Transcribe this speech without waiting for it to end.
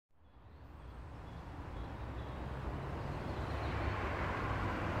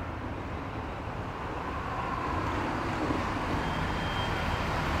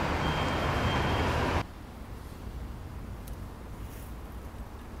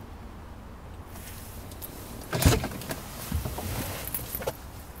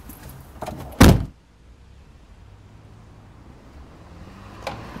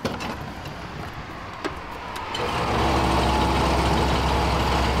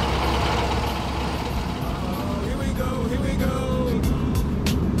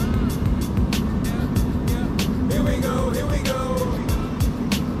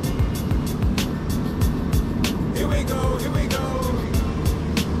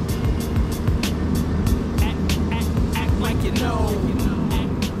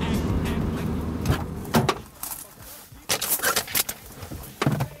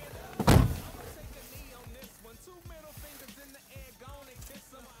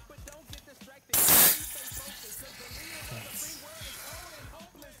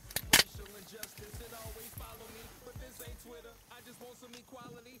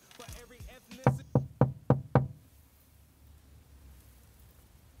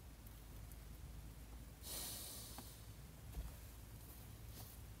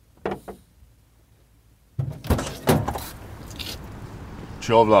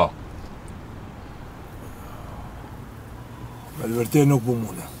Ciao, Maar er wordt ook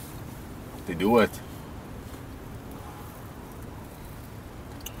bemoedigd. die doet het.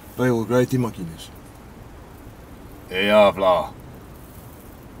 Regel rijdt die machines. Ja, vla.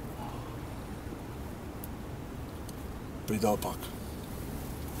 Pedalpak.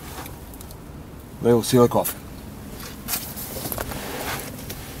 Regel stil koffie.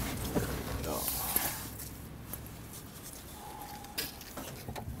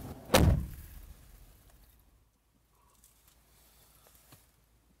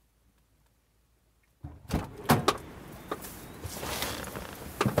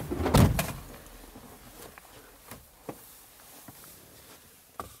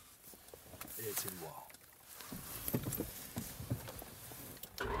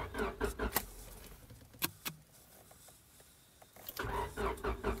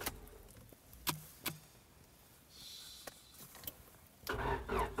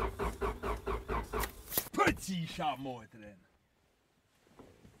 Pretty sharp mooi erin.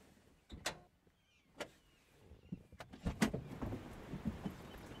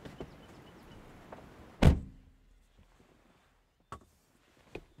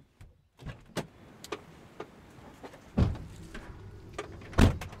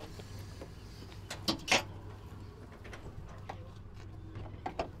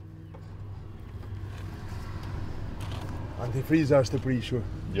 Antivries als de prijs hoor.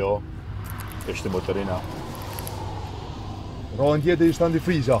 Ja, is de moet erin. Rond hier is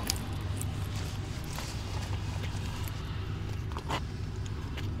antivries af.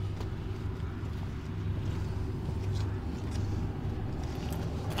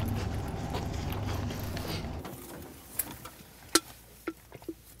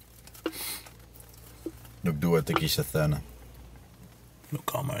 Ik doe het, ik kies het dan. Nu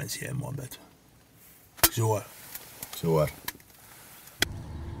kan maar eens helemaal beter. Zo. Zo hoor.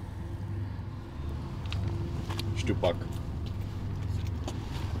 Stoepak.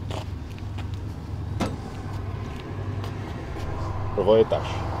 Voor je tas.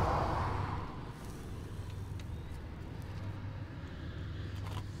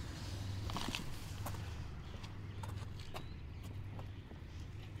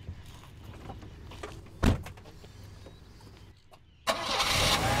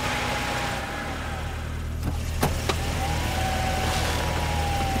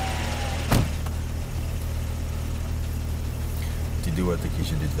 Doe het, ik kies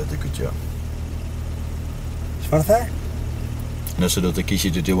je dit wat ik het ja. Wat daar? En als ze dat ik kies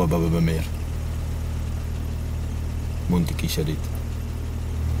je dit heel wat bij meer. Moet ik kiezen dit.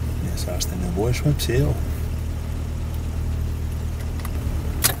 Ja, zo is het een boys met zeel.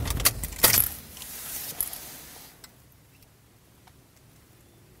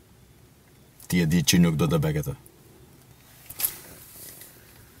 Die tune ook door de beggete.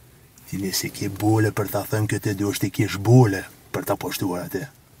 Die is een keer bolen per dat een keer door een keer bolen. Per dat postuur te.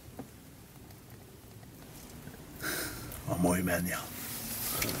 Wat mooi man, ja.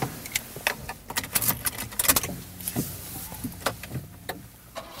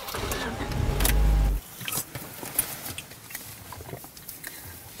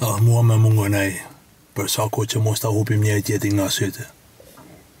 Mooi met mongo nee. Per zakotje moest daar hoop je niet uit ding naar zitten.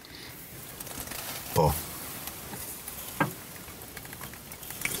 Po.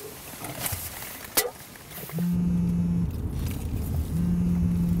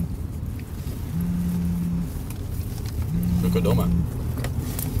 Domme.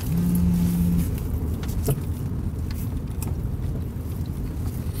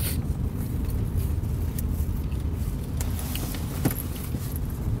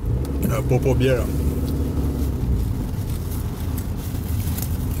 Ja, popo biera.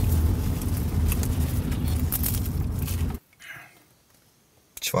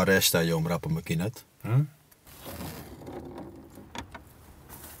 Zwaar resta je omrappen mijn kind.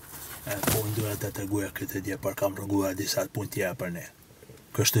 Dat er goeie kunt die per kamer goeie die staat puntie per ne.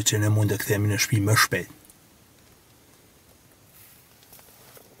 Kost je ne moet ik hem in een spie meer spelen.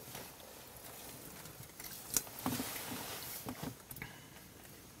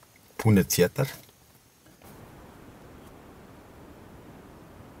 Pune theater.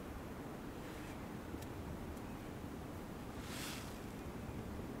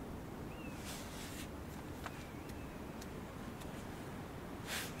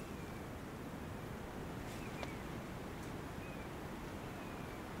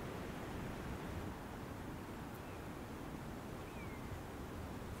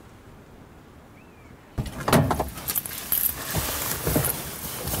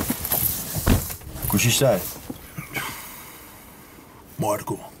 Kush zei.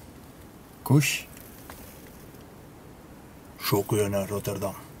 Marco. Kush? shoku naar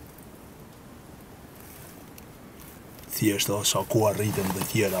Rotterdam. Het eerste was al qua ritme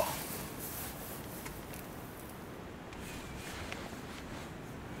dat hier.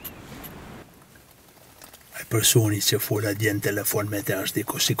 Persoon iets voor dat je een telefoon met als die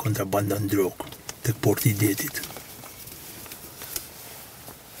kost contraband aan droog. Dat port idee dit.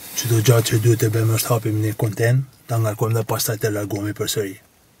 Zodat je het doet hebben met stap in de content, dan komt de pasta te la gomi persoon.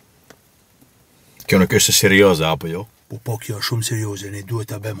 Kunnen kussen serieus apen, joh. Pak je soms serieus en doe het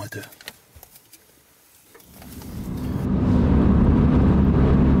hebben met de.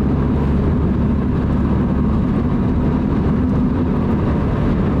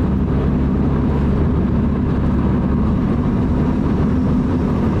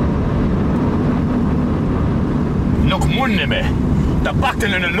 Dat pakte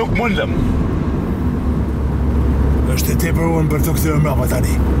in een look mundem. Als de tipper per dokter om wat aan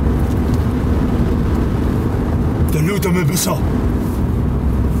die. De loot me beso.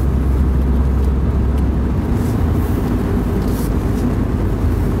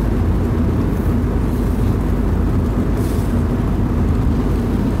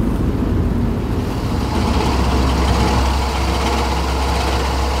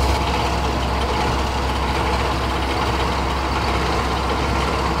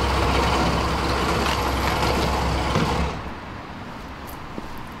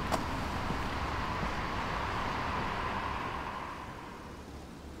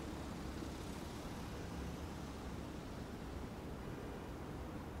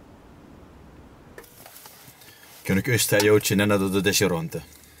 Kunnen kussen jootje en dat de desje ronde.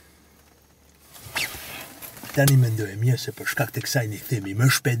 Dan iemand doe je se perskakt ik zijn niet themi,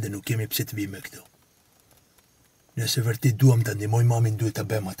 maar spenden ook je me zit wie mekto. Ne se werd dit doen dan die mooi mamin doet dat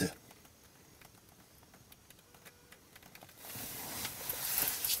bij mate.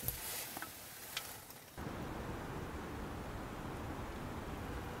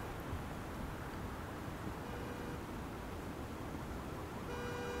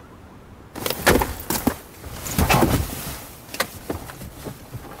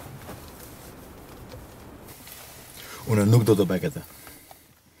 En een noek door de bekkete.